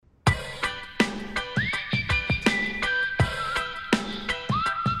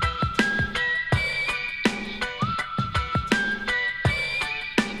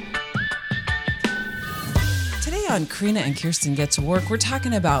on Karina and Kirsten Get to Work, we're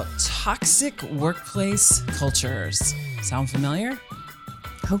talking about toxic workplace cultures. Sound familiar?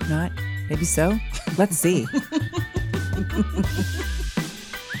 Hope not. Maybe so. Let's see.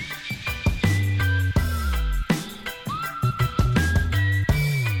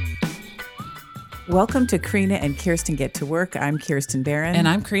 Welcome to Karina and Kirsten Get to Work. I'm Kirsten Barron. And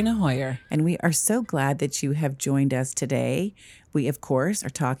I'm Karina Hoyer. And we are so glad that you have joined us today. We, of course, are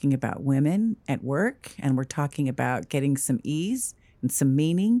talking about women at work, and we're talking about getting some ease and some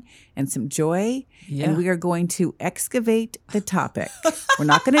meaning and some joy. Yeah. And we are going to excavate the topic. We're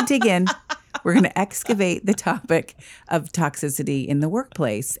not going to dig in. We're going to excavate the topic of toxicity in the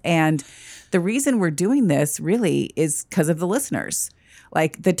workplace. And the reason we're doing this really is because of the listeners.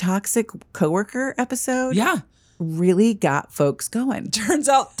 Like the toxic coworker episode. Yeah. Really got folks going. Turns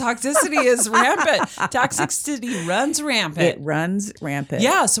out toxicity is rampant. Toxicity runs rampant. It runs rampant.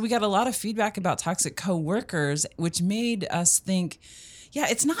 Yeah. So we got a lot of feedback about toxic coworkers, which made us think, yeah,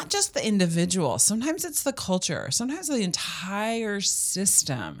 it's not just the individual. Sometimes it's the culture. Sometimes the entire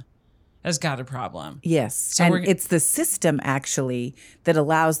system has got a problem. Yes. So and it's the system actually that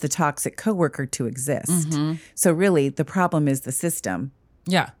allows the toxic coworker to exist. Mm-hmm. So really the problem is the system.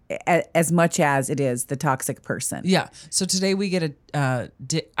 Yeah. As much as it is the toxic person. Yeah. So today we get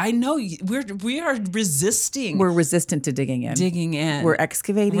I know we are resisting. We're resistant to digging in. We're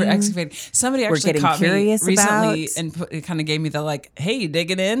excavating. Somebody actually caught me recently and kind of gave me the like, hey, you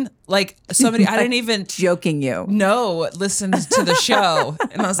digging in? Like somebody, I didn't even. Joking you. No, listened to the show.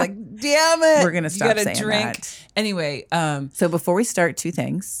 And I was like, damn it. We're going to stop saying that. Anyway. So before we start, two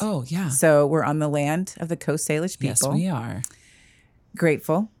things. Oh, yeah. So we're on the land of the Coast Salish people. Yes, we are.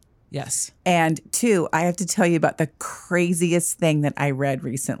 Grateful. Yes. And two, I have to tell you about the craziest thing that I read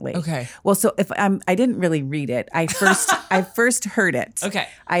recently. Okay. Well, so if I didn't really read it. I first heard it. Okay.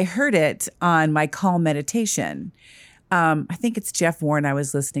 I heard it on my Calm meditation. I think it's Jeff Warren I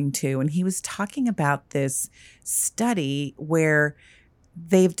was listening to, and he was talking about this study where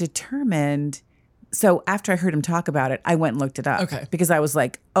they've determined. So after I heard him talk about it, I went and looked it up. Okay. Because I was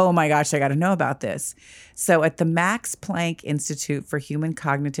like, oh my gosh, I got to know about this. So at the Max Planck Institute for Human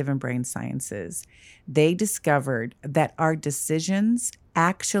Cognitive and Brain Sciences, they discovered that our decisions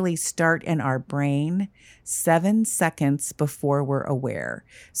actually start in our brain 7 seconds before we're aware.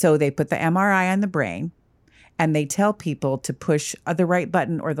 So they put the MRI on the brain, and they tell people to push the right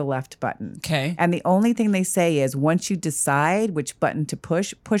button or the left button. Okay. And the only thing they say is once you decide which button to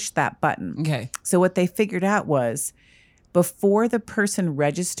push that button. Okay. So what they figured out was before the person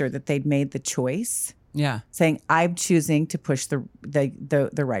registered that they'd made the choice, saying, I'm choosing to push the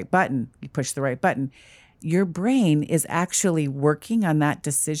right button. You push the right button. Your brain is actually working on that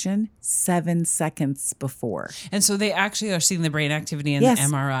decision 7 seconds before. And so they actually are seeing the brain activity in the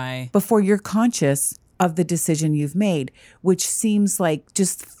MRI. Before you're conscious of the decision you've made, which seems like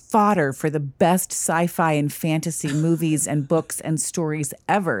just fodder for the best sci-fi and fantasy movies and books and stories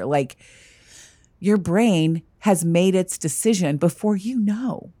ever. Like your brain has made its decision before you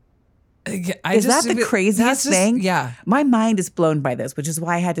know. Is that the craziest thing? Yeah. My mind is blown by this, which is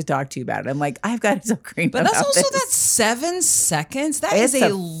why I had to talk to you about it. I'm like, I've got to tell Karina about this. But that's also that 7 seconds. That is a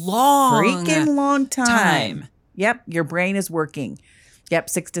long, freaking long time. Yep. Your brain is working. Yep,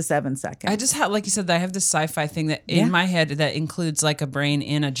 6 to 7 seconds. I just have, like you said, I have this sci-fi thing that in my head that includes like a brain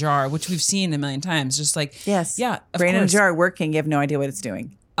in a jar, which we've seen a million times. Just like, yes, yeah, brain in a jar working. You have no idea what it's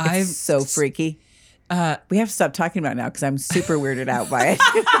doing. It's so freaky. We have to stop talking about it now because I'm super weirded out by it.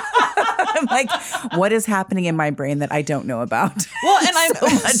 I'm like, what is happening in my brain that I don't know about? Well,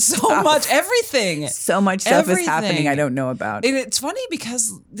 and so much everything. So much stuff is happening I don't know about. And it's funny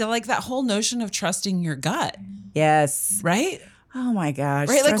because like that whole notion of trusting your gut. Yes. Right? Oh my gosh.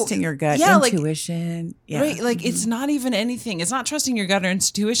 Right? Trusting your gut, intuition. Right. Like it's not even anything. It's not trusting your gut or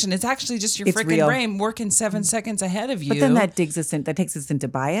intuition. It's actually just your freaking brain working 7 seconds ahead of you. But then that takes us into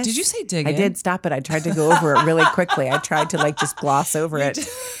bias. Did you say dig I did. Stop it. I tried to go over it really quickly. I tried to like just gloss over it.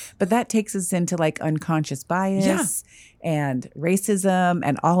 But that takes us into like unconscious bias and racism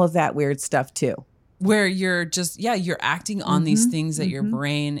and all of that weird stuff too. Where you're just, you're acting on these things that your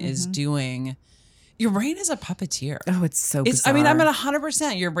brain is doing. Your brain is a puppeteer. Oh, it's so bizarre. I mean, I'm at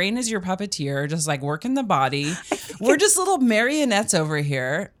 100%. Your brain is your puppeteer, just like working the body. We're just little marionettes over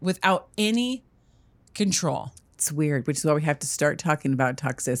here without any control. It's weird, which is why we have to start talking about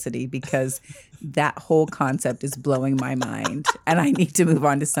toxicity because that whole concept is blowing my mind. And I need to move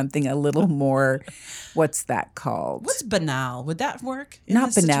on to something a little more, what's that called? What's banal? Would that work?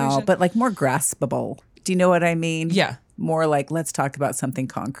 Not banal, but like more graspable. Do you know what I mean? Yeah. More like, let's talk about something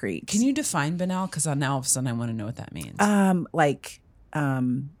concrete. Can you define banal? Because now all of a sudden I want to know what that means.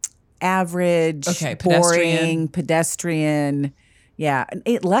 average, Okay, boring, pedestrian. Yeah,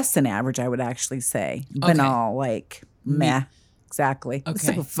 less than average, I would actually say. Banal, like meh. Exactly.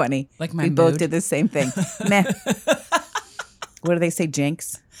 Okay. So funny. Like my we both mood. did the same thing. Meh. What do they say?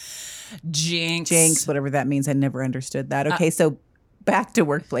 Jinx? Jinx. Whatever that means. I never understood that. Okay, so back to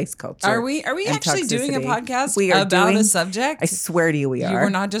workplace culture. Are we actually doing a toxicity. podcast We are about doing, a subject? I swear to you, we are. We're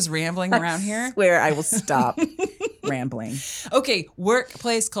not just rambling around here. I swear I will stop rambling. Okay,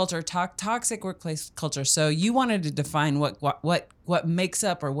 workplace culture, toxic workplace culture. So you wanted to define what makes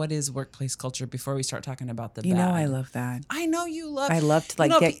up or what is workplace culture before we start talking about the You bad. know, I love that. I know you love. I love to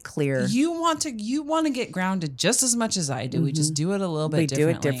get clear. You want to get grounded just as much as I do. We just do it a little bit. We do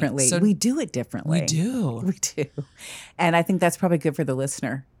it differently. So we do it differently. we do. We do. And I think that's probably good for the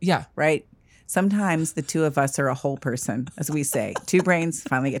listener, Yeah. right? Sometimes the two of us are a whole person, as we say. Two brains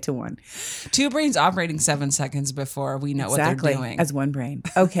finally get to one. Two brains operating 7 seconds before we know what they're doing. As one brain.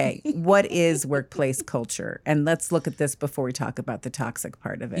 Okay, what is workplace culture? And let's look at this before we talk about the toxic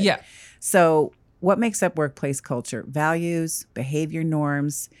part of it. Yeah. So what makes up workplace culture? Values, behavior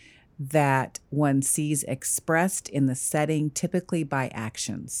norms that one sees expressed in the setting, typically by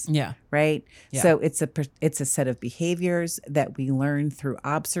actions. Yeah. Right? Yeah. So it's a set of behaviors that we learn through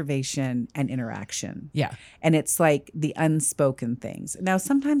observation and interaction. Yeah. And it's like the unspoken things. Now,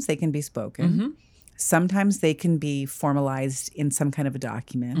 sometimes they can be spoken. Mm-hmm. Sometimes they can be formalized in some kind of a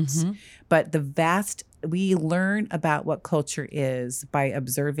document. Mm-hmm. But we learn about what culture is by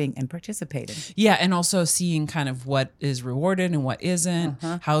observing and participating. Yeah, and also seeing kind of what is rewarded and what isn't.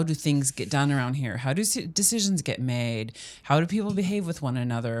 How do things get done around here? How do decisions get made? How do people behave with one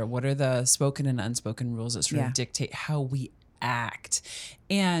another? What are the spoken and unspoken rules that sort of dictate how we act?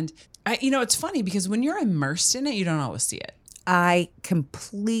 And it's funny because when you're immersed in it, you don't always see it. I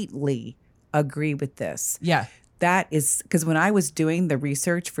completely agree with this. Yeah. That is because when I was doing the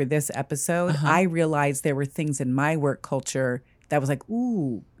research for this episode, I realized there were things in my work culture that was like,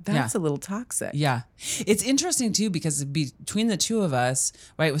 ooh, that's a little toxic. Yeah. It's interesting too, because between the two of us,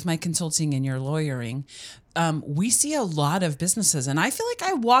 right, with my consulting and your lawyering, we see a lot of businesses, and I feel like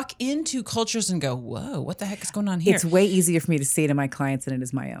I walk into cultures and go, whoa, what the heck is going on here? It's way easier for me to see it in my clients than it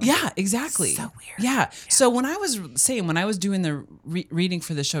is my own. Yeah, exactly. So weird. Yeah. So when I was doing the reading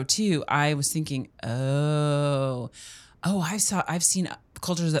for the show too, I was thinking, I've seen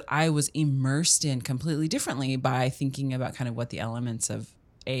cultures that I was immersed in completely differently by thinking about kind of what the elements of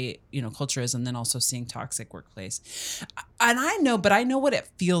culture is, and then also seeing toxic workplace. And I know what it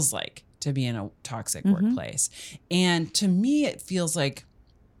feels like to be in a toxic workplace. And to me, it feels like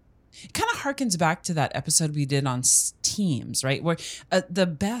it kind of harkens back to that episode we did on teams, right? Where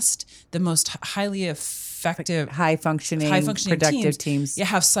the most highly effective, high functioning productive teams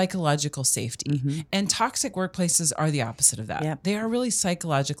have psychological safety. And toxic workplaces are the opposite of that. Yep. They are really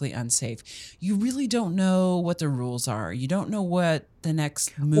psychologically unsafe. You really don't know what the rules are. You don't know what the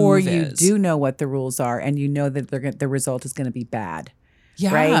next move is. Or you do know what the rules are, and you know that the result is going to be bad.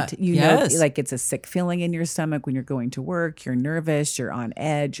 Yeah. Right? You know, like it's a sick feeling in your stomach when you're going to work, you're nervous, you're on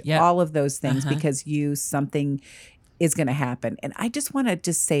edge, all of those things because something is going to happen. And I just want to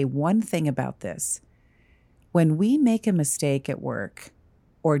just say one thing about this. When we make a mistake at work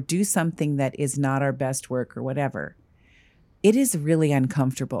or do something that is not our best work or whatever, it is really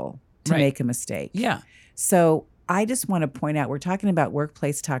uncomfortable to make a mistake. Yeah. So I just want to point out, we're talking about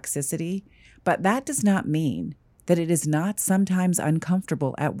workplace toxicity, but that does not mean that it is not sometimes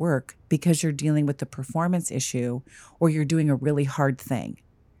uncomfortable at work because you're dealing with a performance issue or you're doing a really hard thing.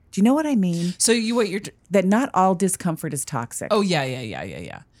 Do you know what I mean? So that not all discomfort is toxic. Oh,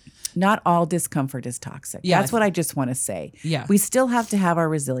 yeah. Not all discomfort is toxic. Yeah. That's what I just want to say. Yeah. We still have to have our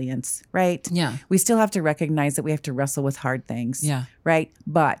resilience, right? Yeah. We still have to recognize that we have to wrestle with hard things. Yeah. Right?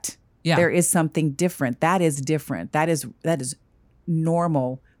 But Yeah. there is something different. That is different. That is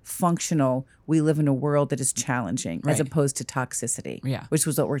normal, functional. We live in a world that is challenging as Right. opposed to toxicity. Yeah. Which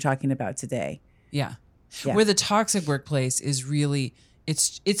was what we're talking about today. Yeah. Yeah. Where the toxic workplace is really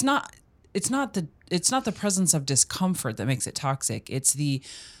it's not the presence of discomfort that makes it toxic. It's the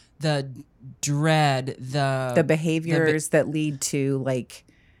dread, the behaviors that lead to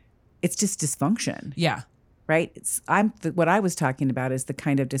it's just dysfunction. Yeah. Right? What I was talking about is the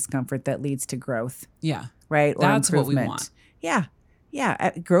kind of discomfort that leads to growth. Yeah. Right? Or That's what improvement. we want. Yeah.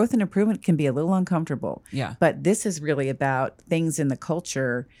 Yeah. Growth and improvement can be a little uncomfortable. Yeah. But this is really about things in the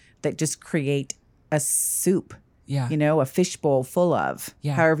culture that just create a soup, Yeah. a fishbowl full of,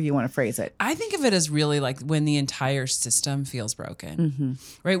 Yeah. however you want to phrase it. I think of it as really like when the entire system feels broken,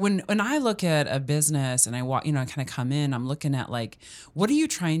 right? When I look at a business and I walk, I kind of come in, I'm looking at what are you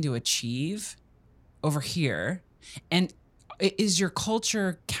trying to achieve over here? And Is your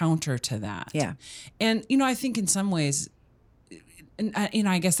culture counter to that? Yeah. And, I think in some ways, and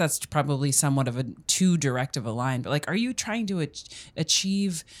I guess that's probably somewhat of a too direct of a line, but like, are you trying to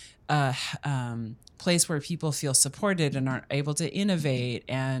achieve a place where people feel supported and are able to innovate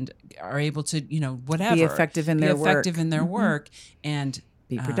and are able to, whatever, Be effective in their work and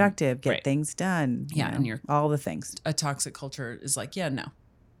be productive, get right. things done. And all the things. A toxic culture is like, no.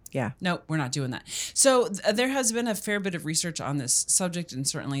 Yeah. No, we're not doing that. So there has been a fair bit of research on this subject and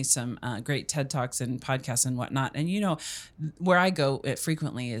certainly some great TED Talks and podcasts and whatnot. And, where I go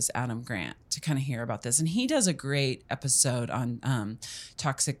frequently is Adam Grant to kind of hear about this. And he does a great episode on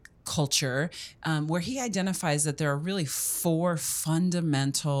toxic culture where he identifies that there are really 4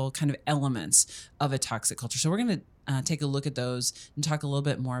 fundamental kind of elements of a toxic culture. So we're going to take a look at those and talk a little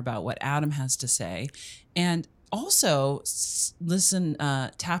bit more about what Adam has to say. And also listen,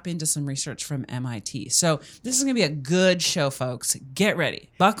 tap into some research from MIT. So this is going to be a good show, folks. Get ready.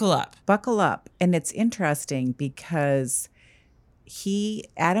 Buckle up. Buckle up. And it's interesting because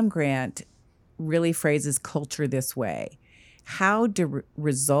Adam Grant really phrases culture this way. How do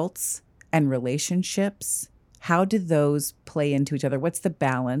results and relationships, how do those play into each other? What's the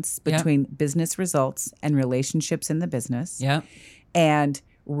balance between business results and relationships in the business? Yeah. And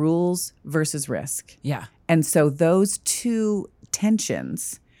rules versus risk. Yeah. And so those 2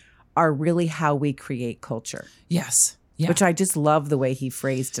 tensions are really how we create culture. Yes. Yeah. Which I just love the way he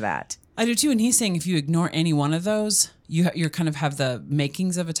phrased that. I do too. And he's saying if you ignore any one of those, you're kind of have the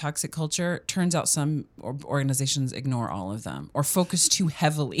makings of a toxic culture. Turns out some organizations ignore all of them or focus too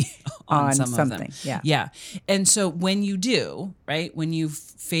heavily on some something. of them. Yeah. Yeah. And so when you do, right, when you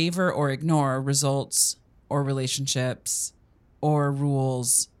favor or ignore results or relationships or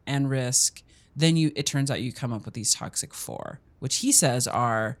rules and risk, then it turns out you come up with these toxic 4, which he says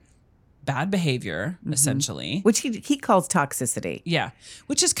are bad behavior, essentially. Which he calls toxicity. Yeah.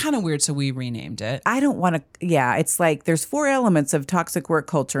 Which is kind of weird, so we renamed it. I don't want to, it's like there's 4 elements of toxic work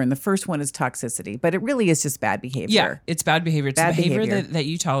culture, and the first one is toxicity, but it really is just bad behavior. Yeah, it's bad behavior. It's bad behavior. That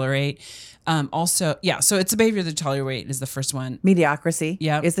you tolerate. So it's a behavior that you tolerate is the first one. Mediocrity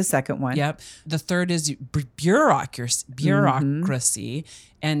is the second one. Yep. The third is bureaucracy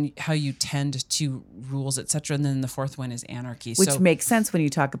and how you tend to rules, et cetera. And then the fourth one is anarchy. Which makes sense when you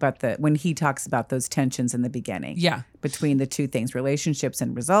talk about when he talks about those tensions in the beginning. Yeah. Between the 2 things, relationships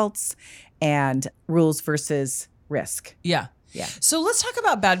and results and rules versus risk. Yeah. Yeah. So let's talk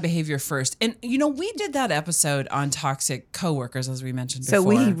about bad behavior first. And, we did that episode on toxic coworkers, as we mentioned before. So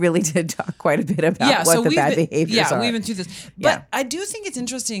we really did talk quite a bit about what the bad behaviors are. Yeah, we've been through this. But I do think it's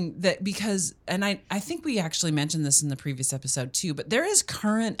interesting that because, and I think we actually mentioned this in the previous episode too, but there is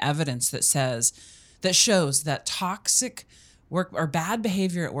current evidence that shows that toxic work or bad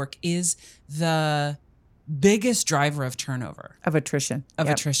behavior at work is the biggest driver of turnover. Of attrition.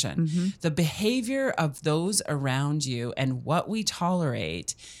 The behavior of those around you and what we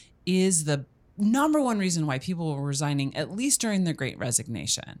tolerate is the number one reason why people were resigning, at least during the Great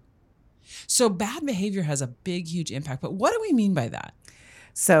Resignation. So bad behavior has a big, huge impact. But what do we mean by that?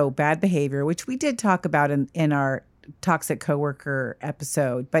 So bad behavior, which we did talk about in our toxic coworker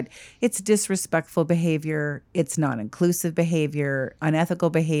episode, but it's disrespectful behavior, it's non-inclusive behavior, unethical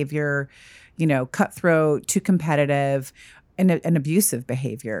behavior, cutthroat, too competitive, and abusive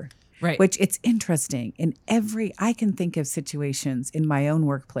behavior. Right. Which it's interesting. I can think of situations in my own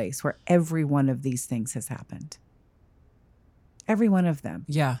workplace where every one of these things has happened. Every one of them.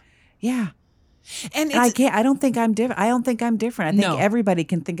 Yeah. Yeah. And I don't think I'm different. I think everybody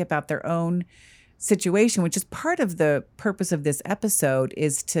can think about their own situation, which is part of the purpose of this episode,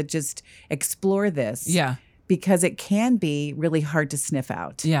 is to just explore this. Yeah. Because it can be really hard to sniff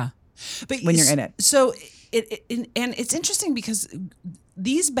out. Yeah. But when you're in it. So and it's interesting because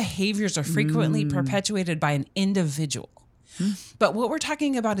these behaviors are frequently perpetuated by an individual. But what we're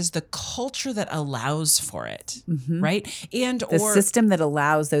talking about is the culture that allows for it, right? And the system that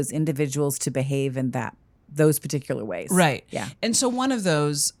allows those individuals to behave in those particular ways. Right. Yeah. And so one of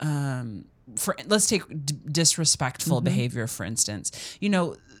those, let's take disrespectful behavior, for instance.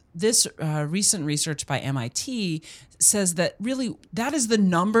 This recent research by MIT says that really that is the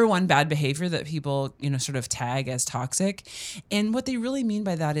number one bad behavior that people, sort of tag as toxic. And what they really mean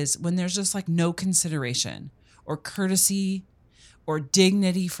by that is when there's just like no consideration or courtesy or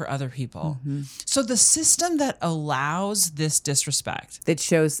dignity for other people. So the system that allows this disrespect. That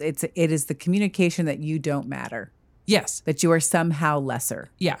shows it is the communication that you don't matter. Yes. That you are somehow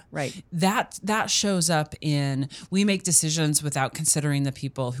lesser. Yeah. Right. That shows up in, we make decisions without considering the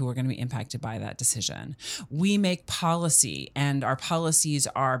people who are going to be impacted by that decision. We make policy, and our policies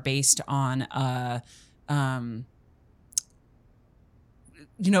are based on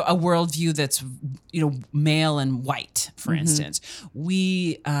a worldview that's, male and white, for instance.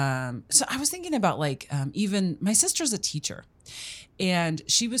 So I was thinking about like, even my sister's a teacher, and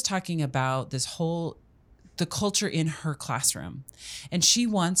she was talking about the culture in her classroom. And she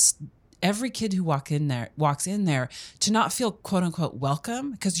wants every kid who walks in there to not feel quote unquote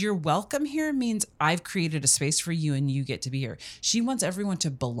welcome, because your welcome here means I've created a space for you and you get to be here. She wants everyone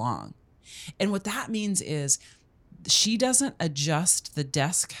to belong. And what that means is she doesn't adjust the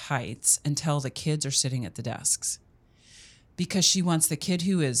desk heights until the kids are sitting at the desks, because she wants the kid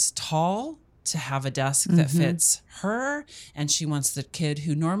who is tall to have a desk that fits her. And she wants the kid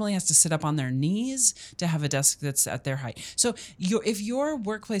who normally has to sit up on their knees to have a desk that's at their height. So if your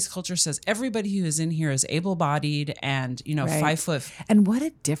workplace culture says everybody who is in here is able-bodied and, Right. 5 foot. And what a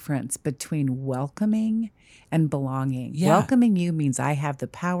difference between welcoming and belonging. Yeah. Welcoming you means I have the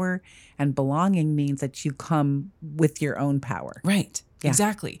power, and belonging means that you come with your own power. Right. Yeah.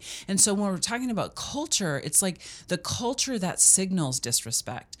 Exactly. And so when we're talking about culture, it's like the culture that signals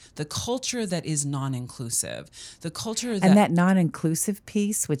disrespect, the culture that is non-inclusive, the culture that... And that non-inclusive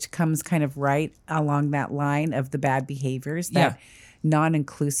piece, which comes kind of right along that line of the bad behaviors, that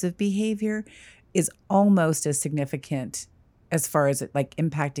non-inclusive behavior is almost as significant as far as it like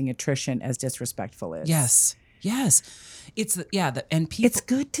impacting attrition as disrespectful is. Yes. It's and people... It's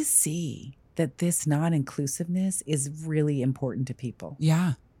good to see that this non-inclusiveness is really important to people.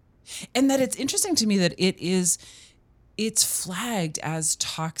 Yeah. And that it's interesting to me that it's flagged as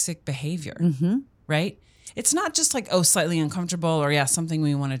toxic behavior, right? It's not just like, slightly uncomfortable or something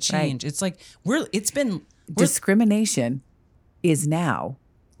we want to change. Right. It's like discrimination is now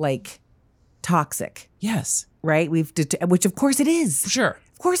like toxic. Yes. Right? Which of course it is. Sure.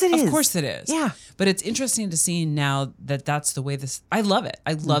 Of course it is. Of course it is. Yeah. But it's interesting to see now that that's the way this... I love it.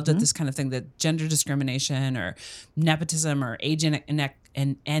 I love that this kind of thing, that gender discrimination or nepotism or age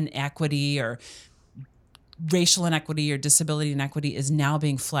inequity or racial inequity or disability inequity is now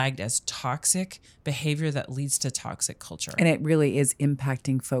being flagged as toxic behavior that leads to toxic culture. And it really is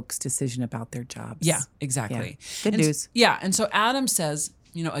impacting folks' decision about their jobs. Yeah, exactly. Yeah. Good news. And so Adam says...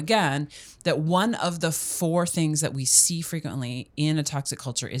 again, that one of the 4 things that we see frequently in a toxic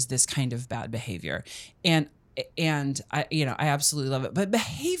culture is this kind of bad behavior. And I absolutely love it. But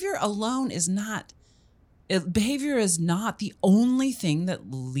behavior alone is not the only thing that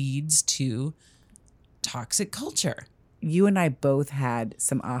leads to toxic culture. You and I both had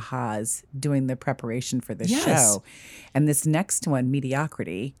some ahas doing the preparation for this show. And this next one,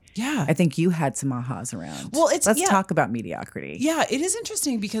 mediocrity. Yeah. I think you had some ahas around. Well, let's talk about mediocrity. Yeah, it is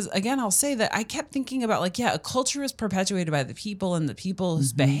interesting because, again, I'll say that I kept thinking about a culture is perpetuated by the people and the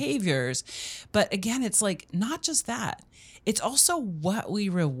people's behaviors. But again, it's like not just that. It's also what we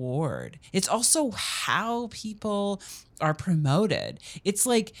reward. It's also how people are promoted. It's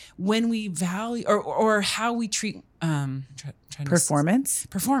like when we value or how we treat performance.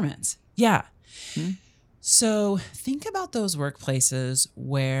 Performance. Yeah. So think about those workplaces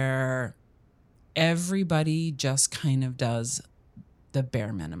where everybody just kind of does the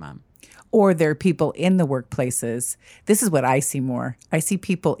bare minimum. Or there are people in the workplaces. This is what I see more. I see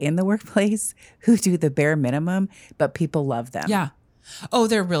people in the workplace who do the bare minimum, but people love them. Yeah. Oh,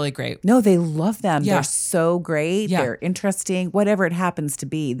 they're really great. No, they love them. Yeah. They're so great. Yeah. They're interesting, whatever it happens to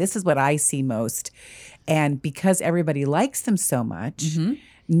be. This is what I see most. And because everybody likes them so much,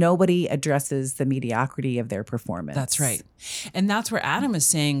 nobody addresses the mediocrity of their performance. That's right. And that's where Adam is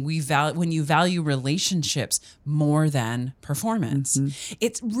saying when you value relationships more than performance,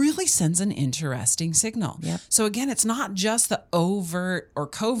 it really sends an interesting signal. Yep. So again, it's not just the overt or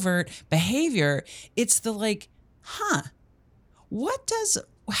covert behavior. It's the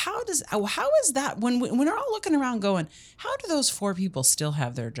how is that when we're all looking around going, how do those 4 people still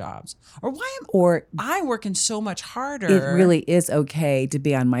have their jobs? Or why am I working so much harder? It really is okay to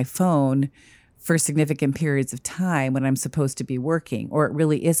be on my phone for significant periods of time when I'm supposed to be working. Or it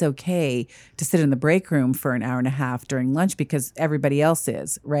really is okay to sit in the break room for an hour and a half during lunch because everybody else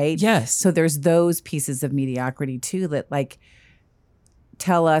is, right? Yes. So there's those pieces of mediocrity too that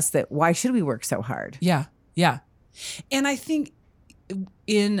tell us that why should we work so hard? Yeah. Yeah. And I think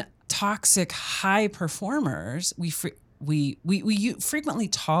in toxic high performers, we frequently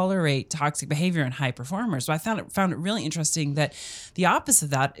tolerate toxic behavior in high performers. So I found it really interesting that the opposite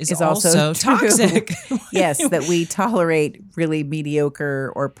of that is also toxic. Yes, that we tolerate really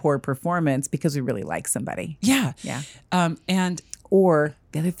mediocre or poor performance because we really like somebody. Yeah. Yeah. Or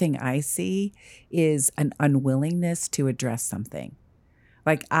the other thing I see is an unwillingness to address something.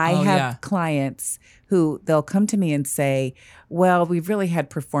 Like I Oh, have yeah. clients who they'll come to me and say, well, we've really had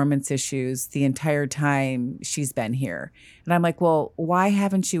performance issues the entire time she's been here. And I'm like, well, why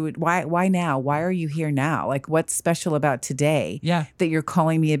haven't you, why now? Why are you here now? Like what's special about today Yeah. that you're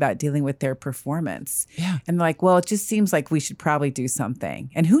calling me about dealing with their performance? Yeah. And they're like, well, it just seems like we should probably do something.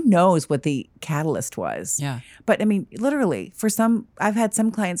 And who knows what the catalyst was. Yeah. But I mean, literally I've had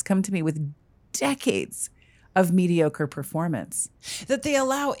some clients come to me with decades of mediocre performance. That they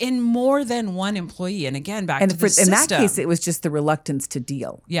allow in more than one employee. And again, back And to the in that system. case, it was just the reluctance to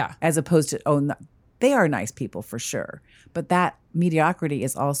deal. Yeah. As opposed to, they are nice people for sure. But that mediocrity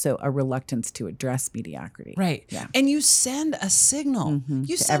is also a reluctance to address mediocrity. Right. Yeah. And you send a signal.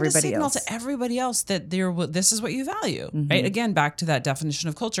 You To send a everybody signal else. to everybody else that this is what you value. Right. Again, back to that definition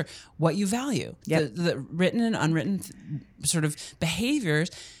of culture, what you value. Yep. The written and unwritten sort of behaviors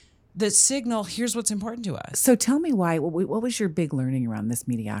that signal here's what's important to us. So tell me why, what was your big learning around this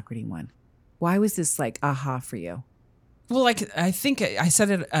mediocrity one? Why was this like aha for you? Well, like I think I said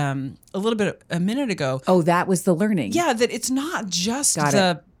it a little bit a minute ago. Oh, that was the learning. Yeah, that it's not just Got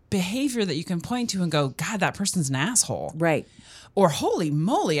the behavior that you can point to and go, God, that person's an asshole. Right. Or holy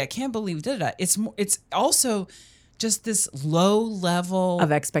moly, I can't believe we did that. It's also just this low level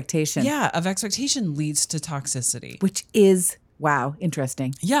Of expectation. of expectation leads to toxicity. Which is, wow,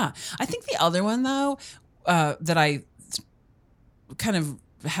 interesting. Yeah. I think the other one though, that I kind of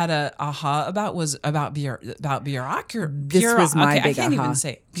had a aha about was about bureaucracy. This was my big I can't aha. even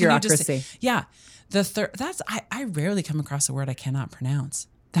say it. Can you just say- Bureaucracy. yeah. The third, I rarely come across a word I cannot pronounce.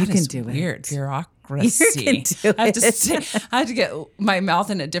 You That can is do it. weird. Bureaucracy. You can do I have to it. say, I have to get my mouth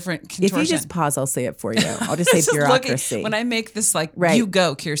in a different contortion. If you just pause, I'll say it for you. I'll just say Just looking- bureaucracy. when I make this like, Right. you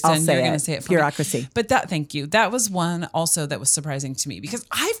go, Kirsten, I'll say you're going to it. say it for Bureaucracy. me. But thank you. That was one also that was surprising to me because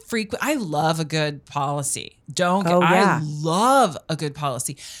I love a good policy. Oh, yeah. I love a good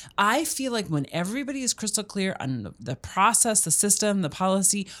policy. I feel like when everybody is crystal clear on the process, the system, the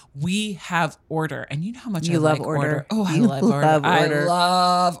policy, we have order. And you know how much You I love like order. Oh, I You love order. love I order.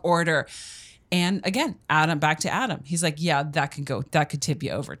 love order. And again, back to Adam. He's like, yeah, that could tip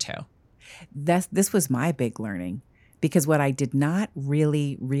you over too. This was my big learning because what I did not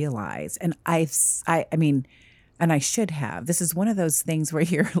really realize, and I mean, and I should have, this is one of those things where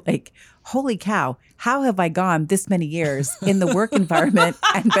you're like, holy cow, how have I gone this many years in the work environment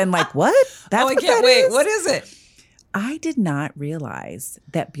and been like, what? That's I what can't that wait. is? What is it? I did not realize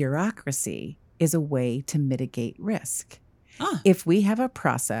that bureaucracy is a way to mitigate risk. Huh. If we have a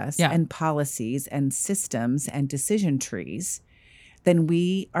process Yeah. and policies and systems and decision trees, then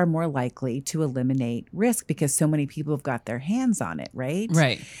we are more likely to eliminate risk because so many people have got their hands on it, right?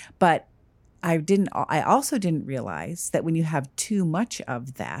 Right. But I also didn't realize that when you have too much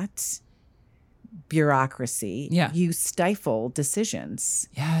of that bureaucracy, Yeah. you stifle decisions.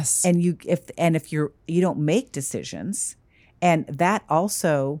 Yes. And if you don't make decisions, and that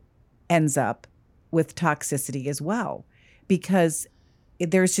also ends up with toxicity as well, because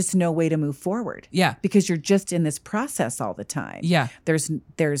there's just no way to move forward. Yeah. Because you're just in this process all the time. Yeah. There's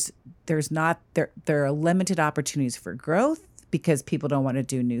not there are limited opportunities for growth because people don't want to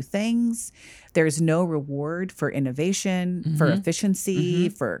do new things. There's no reward for innovation, for efficiency,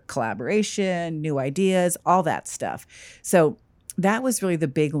 for collaboration, new ideas, all that stuff. So that was really the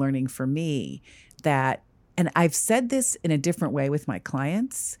big learning for me that, and I've said this in a different way with my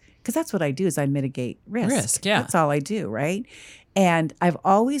clients, because that's what I do is I mitigate risk. Yeah. That's all I do, right? And I've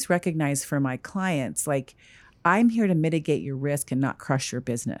always recognized for my clients, like, I'm here to mitigate your risk and not crush your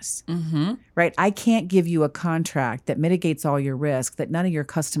business, right? I can't give you a contract that mitigates all your risk that none of your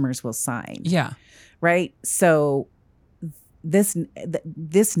customers will sign, Yeah. right? So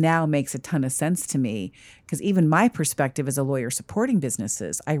this now makes a ton of sense to me because even my perspective as a lawyer supporting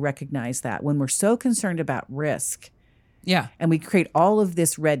businesses, I recognize that when we're so concerned about risk Yeah. and we create all of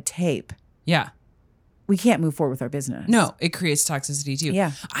this red tape, Yeah. we can't move forward with our business. No, it creates toxicity too.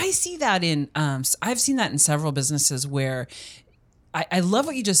 Yeah. I see that in, I've seen that in several businesses where I love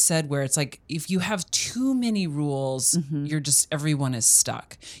what you just said, where it's like, if you have too many rules, everyone is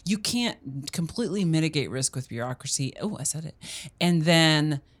stuck. You can't completely mitigate risk with bureaucracy. Oh, I said it. And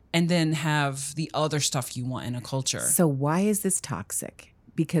then have the other stuff you want in a culture. So why is this toxic?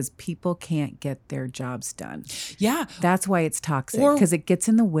 Because people can't get their jobs done. Yeah. That's why it's toxic, Or- because it gets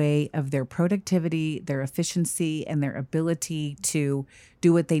in the way of their productivity, their efficiency, and their ability to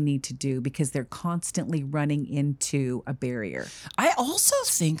do what they need to do because they're constantly running into a barrier. I also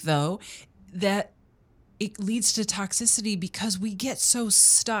think, though, that it leads to toxicity because we get so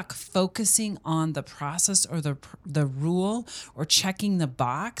stuck focusing on the process or the rule or checking the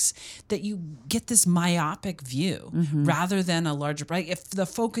box that you get this myopic view rather than a larger, right? If the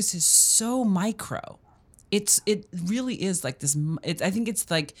focus is so micro, it really is like this. I think it's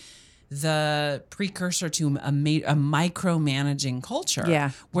like the precursor to a micromanaging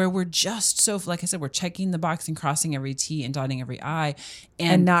culture, where we're just so, like I said, we're checking the box and crossing every T and dotting every I,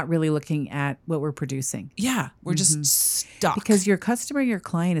 and not really looking at what we're producing. Yeah, we're just stuck because your customer, your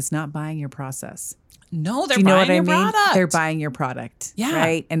client, is not buying your process. No, they're buying your product. They're buying your product,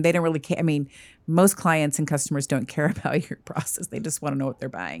 right? And they don't really care. I mean, most clients and customers don't care about your process. They just want to know what they're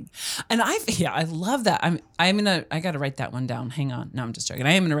buying. And I love that. I got to write that one down. Hang on. No, I'm just joking.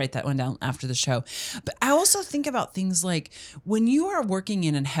 I am going to write that one down after the show. But I also think about things like when you are working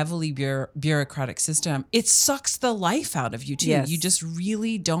in a heavily bureaucratic system, it sucks the life out of you too. Yes. You just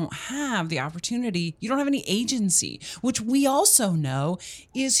really don't have the opportunity. You don't have any agency, which we also know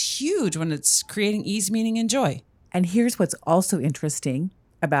is huge when it's creating ease, meaning, and joy. And here's what's also interesting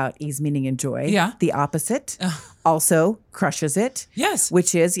about ease, meaning, and joy. Yeah. The opposite also crushes it. Yes.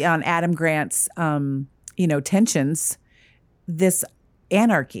 Which is on Adam Grant's, tensions, this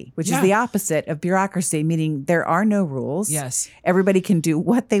anarchy, which is the opposite of bureaucracy, meaning there are no rules. Yes. Everybody can do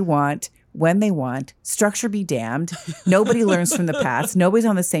what they want, when they want. Structure be damned. Nobody learns from the past. Nobody's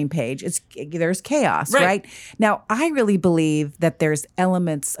on the same page. There's chaos, right? Now, I really believe that there's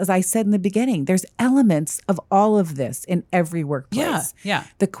elements, as I said in the beginning, there's elements of all of this in every workplace. Yeah.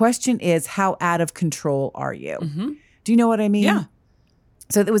 The question is, how out of control are you? Mm-hmm. Do you know what I mean? Yeah.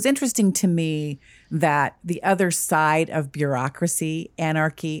 So it was interesting to me that the other side of bureaucracy,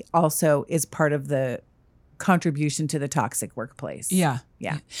 anarchy, also is part of the contribution to the toxic workplace. Yeah.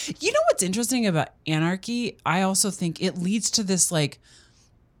 Yeah. You know what's interesting about anarchy? I also think it leads to this like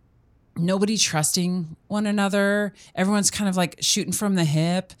nobody trusting one another. Everyone's kind of like shooting from the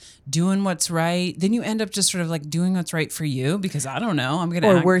hip, doing what's right. Then you end up just sort of like doing what's right for you because I don't know. I'm going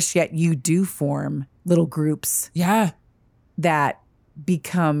to Or worse yet, you do form little groups. Yeah. That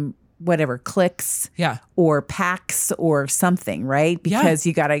become whatever, cliques or packs or something, right? Because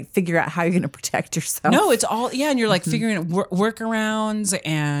you got to figure out how you're going to protect yourself. No, it's all, and you're like figuring out workarounds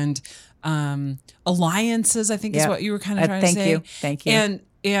and alliances, I think is what you were kind of trying to say. Thank you.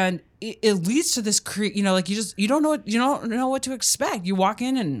 And it leads to this, like you don't know what to expect. You walk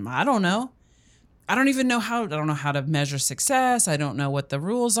in and I don't know how to measure success. I don't know what the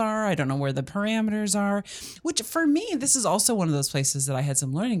rules are. I don't know where the parameters are, which for me, this is also one of those places that I had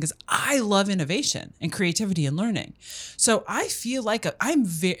some learning because I love innovation and creativity and learning. So I feel like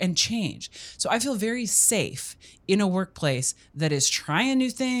and change. So I feel very safe in a workplace that is trying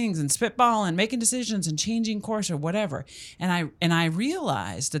new things and spitballing, making decisions and changing course or whatever. And I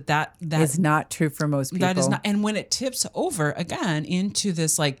realized that is not true for most people. That is not. And when it tips over again into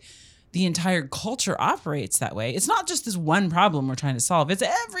this like, the entire culture operates that way. It's not just this one problem we're trying to solve. It's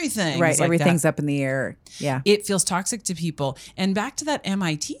everything. Right. It's like everything's up in the air. Yeah. It feels toxic to people. And back to that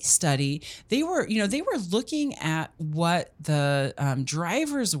MIT study, they were looking at what the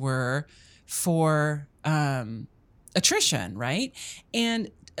drivers were for attrition, right?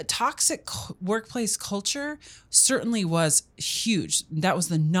 And a toxic workplace culture certainly was huge. That was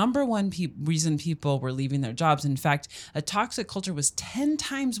the number one reason people were leaving their jobs. In fact, a toxic culture was 10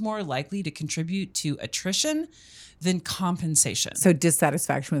 times more likely to contribute to attrition than compensation. So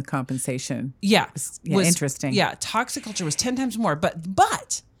dissatisfaction with compensation. Yeah. Interesting. Yeah. Toxic culture was 10 times more.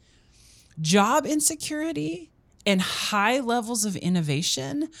 But job insecurity and high levels of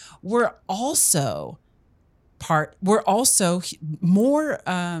innovation were also more,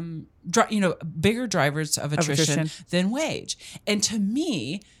 bigger drivers of attrition than wage. And to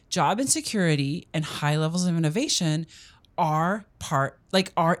me, job insecurity and high levels of innovation are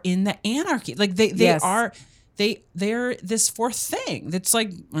in the anarchy. Like they're this fourth thing that's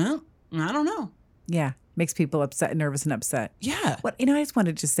like, well, I don't know. Yeah. Makes people nervous and upset. Yeah. What I just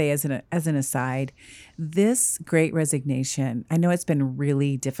wanted to say as an aside, this Great Resignation, I know it's been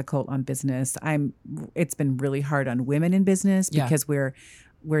really difficult on business. It's been really hard on women in business because we're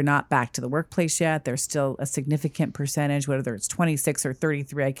not back to the workplace yet. There's still a significant percentage, whether it's 26 or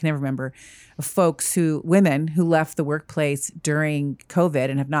 33, I can never remember, of women who left the workplace during COVID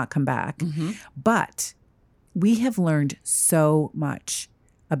and have not come back. Mm-hmm. But we have learned so much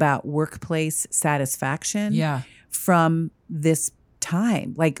about workplace satisfaction from this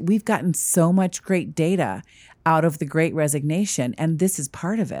time. Like we've gotten so much great data out of the Great Resignation, and this is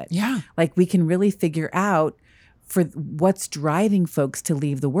part of it. Yeah. Like we can really figure out for what's driving folks to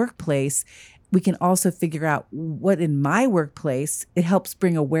leave the workplace we can also figure out what in my workplace, it helps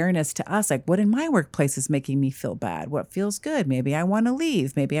bring awareness to us. Like what in my workplace is making me feel bad? What feels good? Maybe I want to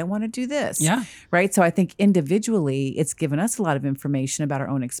leave. Maybe I want to do this. Yeah. Right. So I think individually, it's given us a lot of information about our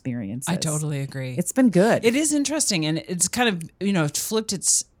own experiences. I totally agree. It's been good. It is interesting. And it's kind of,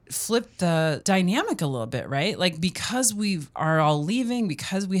 flipped the dynamic a little bit, right? Like because we are all leaving,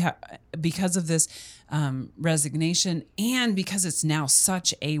 because of this resignation, and because it's now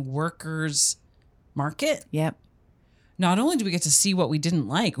such a workers' market. Yep. Not only do we get to see what we didn't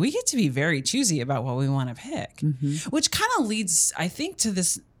like, we get to be very choosy about what we want to pick, which kind of leads, I think, to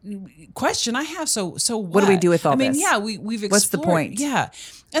this question I have. So what do we do with all this? I mean, yeah, we've explored. What's the point? Yeah.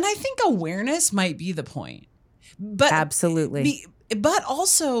 And I think awareness might be the point. But absolutely. But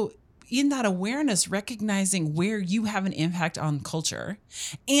also in that awareness, recognizing where you have an impact on culture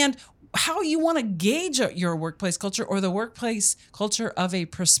and how you want to gauge your workplace culture or the workplace culture of a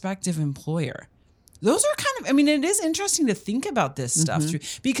prospective employer. Those are it is interesting to think about this stuff through,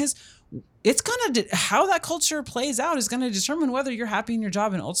 because it's going to, how that culture plays out is going to determine whether you're happy in your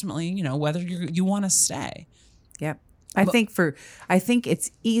job and ultimately, whether you want to stay. Yep. I think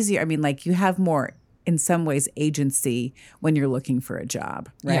it's easier. I mean, like you have more, in some ways, agency when you're looking for a job,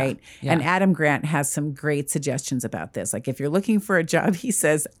 right? Yeah. And Adam Grant has some great suggestions about this. Like if you're looking for a job, he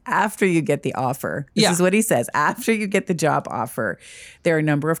says, after you get the offer, this is what he says, after you get the job offer, there are a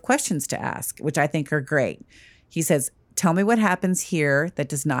number of questions to ask, which I think are great. He says, tell me what happens here that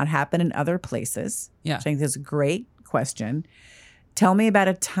does not happen in other places. Yeah. Which I think that's a great question. Tell me about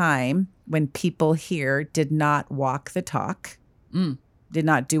a time when people here did not walk the talk. Did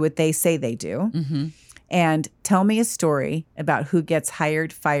not do what they say they do. Mm-hmm. And tell me a story about who gets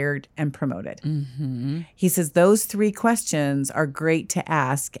hired, fired, and promoted. Mm-hmm. He says those 3 questions are great to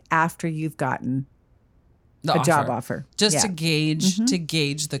ask after you've gotten a job offer. Just to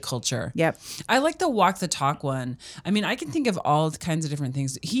gauge the culture. Yep. I like the walk the talk one. I mean, I can think of all kinds of different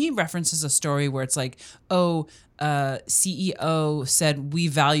things. He references a story where it's like, CEO said we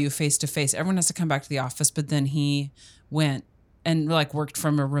value face-to-face. Everyone has to come back to the office, but then he went and like worked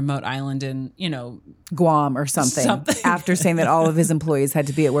from a remote island in, Guam or something. After saying that all of his employees had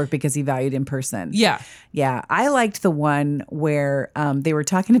to be at work because he valued in person. Yeah. Yeah. I liked the one where he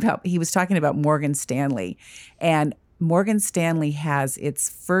was talking about Morgan Stanley, and Morgan Stanley has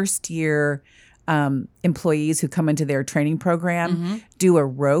its first year employees who come into their training program do a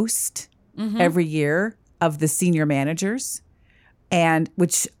roast every year of the senior managers, and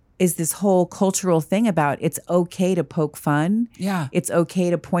which is this whole cultural thing about it's okay to poke fun. Yeah. It's okay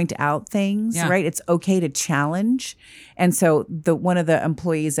to point out things, right? It's okay to challenge. And so one of the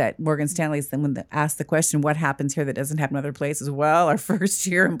employees at Morgan Stanley asked the question, what happens here that doesn't happen in other places? Well, our first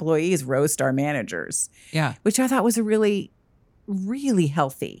year employees roast our managers. Yeah. Which I thought was a really, really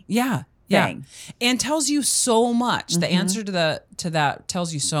healthy thing. And tells you so much. The answer to that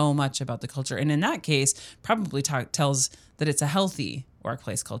tells you so much about the culture. And in that case, probably tells that it's a healthy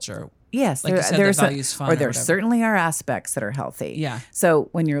workplace culture. Yes, like you said, that values fun. Or there certainly are aspects that are healthy. Yeah. So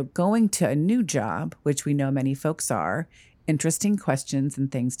when you're going to a new job, which we know many folks are, interesting questions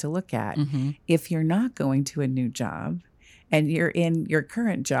and things to look at. If you're not going to a new job and you're in your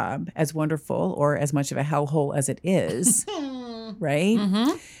current job, as wonderful or as much of a hellhole as it is, right?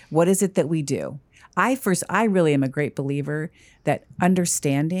 What is it that we do? I really am a great believer that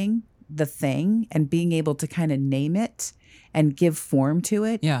understanding the thing and being able to kind of name it and give form to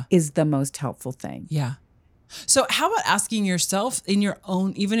it is the most helpful thing. Yeah. So how about asking yourself in your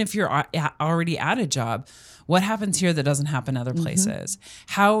own, even if you're already at a job, what happens here that doesn't happen other places?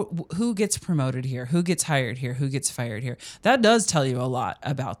 Who gets promoted here? Who gets hired here? Who gets fired here? That does tell you a lot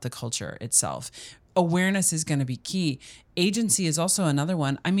about the culture itself. Awareness is going to be key. Agency is also another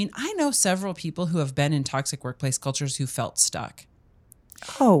one. I mean, I know several people who have been in toxic workplace cultures who felt stuck.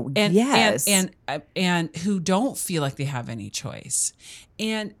 Oh, yes. And who don't feel like they have any choice.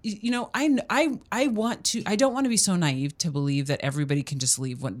 And, I don't want to be so naive to believe that everybody can just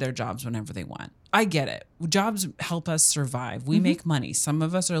leave their jobs whenever they want. I get it. Jobs help us survive. We make money. Some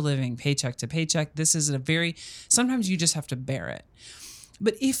of us are living paycheck to paycheck. This is sometimes you just have to bear it.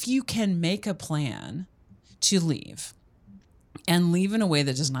 But if you can make a plan to leave and leave in a way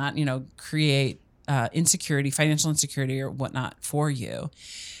that does not, create insecurity, financial insecurity or whatnot for you,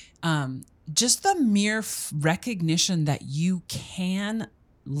 just the mere recognition that you can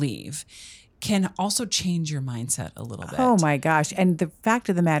leave can also change your mindset a little bit. Oh my gosh. And the fact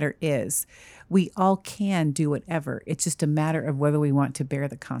of the matter is we all can do whatever. It's just a matter of whether we want to bear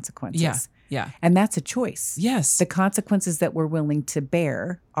the consequences. Yeah. And that's a choice. Yes. The consequences that we're willing to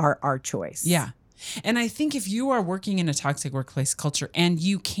bear are our choice. Yeah. And I think if you are working in a toxic workplace culture and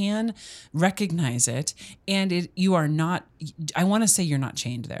you can recognize it and you are not, I want to say you're not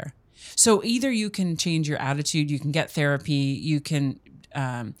chained there. So either you can change your attitude, you can get therapy, you can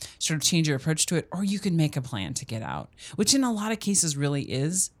sort of change your approach to it, or you can make a plan to get out, which in a lot of cases really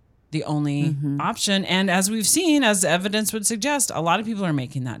is the only option. And as we've seen, as evidence would suggest, a lot of people are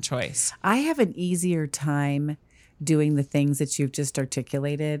making that choice. I have an easier time doing the things that you've just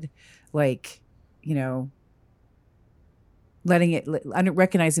articulated, like, you know,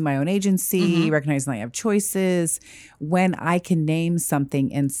 recognizing my own agency, recognizing I have choices, when I can name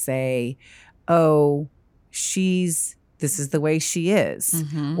something and say, oh, this is the way she is,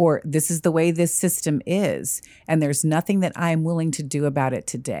 or this is the way this system is, and there's nothing that I'm willing to do about it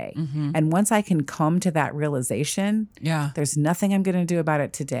today. And once I can come to that realization, there's nothing I'm going to do about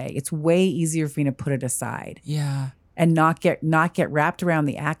it today. It's way easier for me to put it aside. And not get wrapped around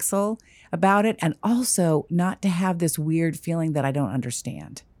the axle about it, and also not to have this weird feeling that I don't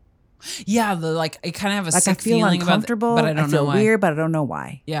understand. I kind of have a sick I feel feeling uncomfortable, about it, but I don't know why. Weird, but I don't know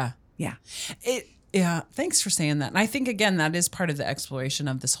why. Yeah. Thanks for saying that. And I think, again, that is part of the exploration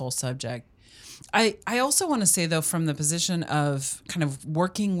of this whole subject. I also want to say, though, from the position of kind of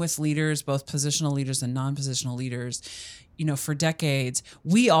working with leaders, both positional leaders and non-positional leaders, you know, for decades,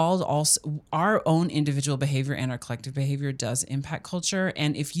 we all also, our own individual behavior and our collective behavior does impact culture.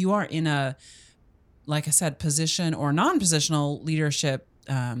 And if you are in a, like I said, position or non-positional leadership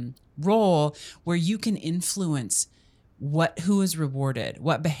role where you can influence who is rewarded,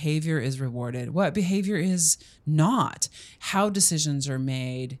 what behavior is rewarded, what behavior is not, how decisions are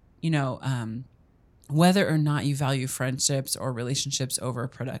made, you know, whether or not you value friendships or relationships over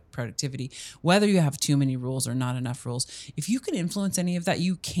productivity, whether you have too many rules or not enough rules. If you can influence any of that,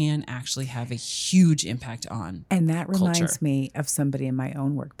 you can actually have a huge impact on And that reminds culture. me of somebody in my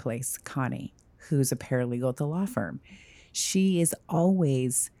own workplace, Connie, who's a paralegal at the law firm. She is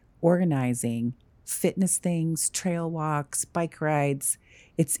always organizing fitness things, trail walks, bike rides.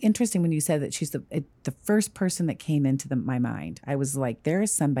 It's interesting when you said that she's the first person that came into my mind. I was like, there is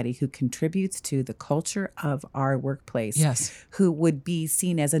somebody who contributes to the culture of our workplace, who would be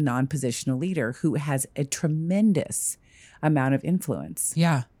seen as a non-positional leader, who has a tremendous amount of influence.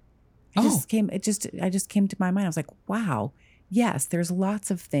 Yeah. I just came to my mind. I was like, wow. Yes, there's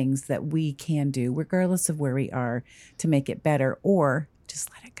lots of things that we can do, regardless of where we are, to make it better, or just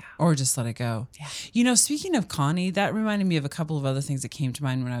let it go. Yeah. You know, speaking of Connie, that reminded me of a couple of other things that came to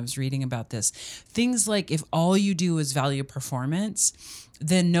mind when I was reading about this. Things like if all you do is value performance,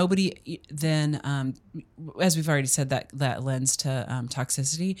 then as we've already said, that lends to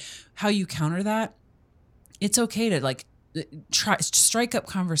toxicity. How you counter that, it's okay to strike up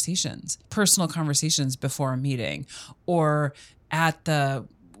conversations, personal conversations before a meeting or at the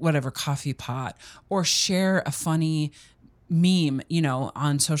whatever coffee pot, or share a funny meme, you know,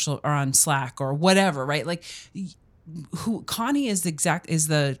 on social or on Slack or whatever, right? Like Connie is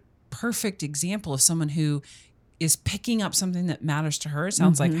the perfect example of someone who is picking up something that matters to her. It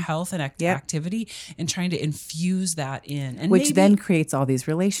sounds like health and activity, and trying to infuse that in. And which then creates all these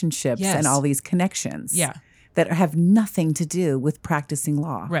relationships and all these connections. Yeah. That have nothing to do with practicing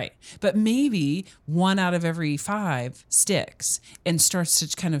law. Right. But maybe 1 out of every 5 sticks and starts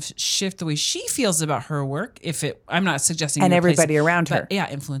to kind of shift the way she feels about her work. I'm not suggesting and everybody around her.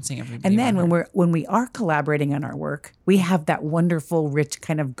 Yeah, influencing everybody. And then when we are collaborating on our work, we have that wonderful, rich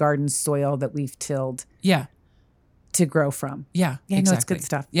kind of garden soil that we've tilled. Yeah. To grow from. Yeah, exactly. No, it's good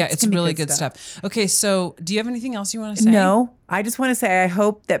stuff. Yeah, it's really good stuff. Okay, so do you have anything else you want to say? No, I just want to say I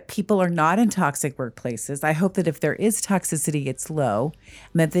hope that people are not in toxic workplaces. I hope that if there is toxicity, it's low,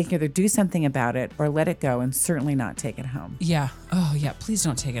 and that they can either do something about it or let it go, and certainly not take it home. Yeah. Oh, yeah. Please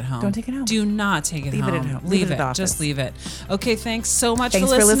don't take it home. Don't take it home. Do not take it home. Leave it at home. Leave it. At Just leave it. Okay, thanks so much for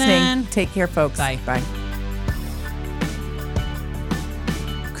listening. Take care, folks. Bye. Bye.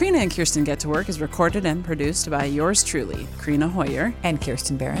 Crina and Kirsten Get to Work is recorded and produced by yours truly, Crina Hoyer and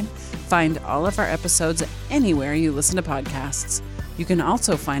Kirsten Barron. Find all of our episodes anywhere you listen to podcasts. You can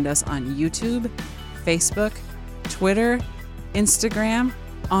also find us on YouTube, Facebook, Twitter, Instagram,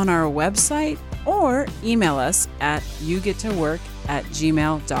 on our website, or email us at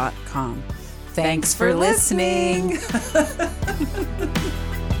yougettowork@gmail.com. Thanks for listening.